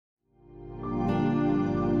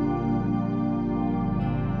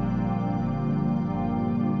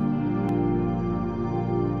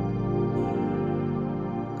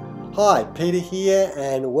Hi, Peter here,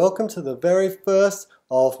 and welcome to the very first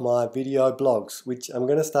of my video blogs, which I'm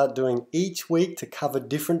going to start doing each week to cover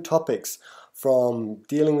different topics, from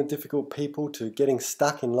dealing with difficult people to getting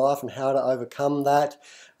stuck in life and how to overcome that,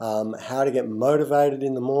 how to get motivated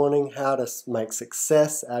in the morning, how to make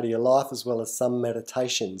success out of your life, as well as some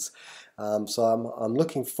meditations. So I'm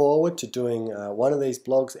looking forward to doing one of these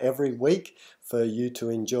blogs every week for you to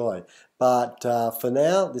enjoy. But for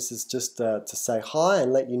now, this is just to say hi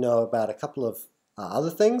and let you know about a couple of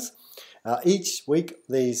other things. Each week,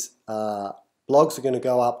 these blogs are going to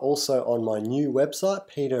go up also on my new website,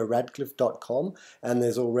 peterradcliffe.com, and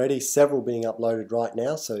there's already several being uploaded right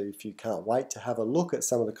now, so if you can't wait to have a look at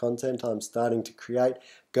some of the content I'm starting to create,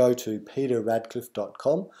 go to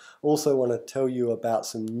peterradcliffe.com. Also want to tell you about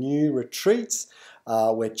some new retreats.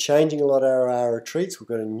 We're changing a lot of our retreats. We've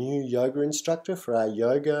got a new yoga instructor for our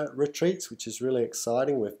yoga retreats, which is really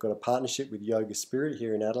exciting. We've got a partnership with Yoga Spirit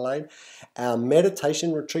here in Adelaide. Our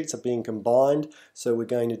meditation retreats are being combined, so we're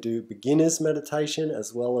going to do beginners meditation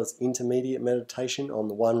as well as intermediate meditation on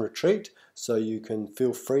the one retreat, so you can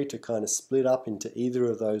feel free to kind of split up into either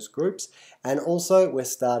of those groups. And also we're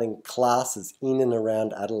starting classes in and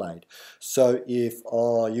around Adelaide. So if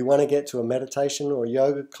you want to get to a meditation or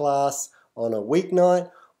yoga class on a weeknight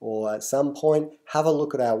or at some point, have a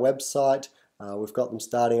look at our website. We've got them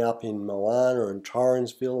starting up in Moana and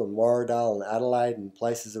Torrensville and Warradale and Adelaide and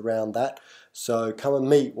places around that. So come and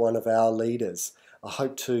meet one of our leaders. I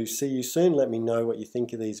hope to see you soon. Let me know what you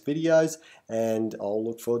think of these videos, and I'll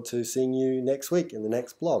look forward to seeing you next week in the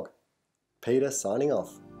next blog. Peter signing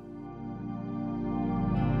off.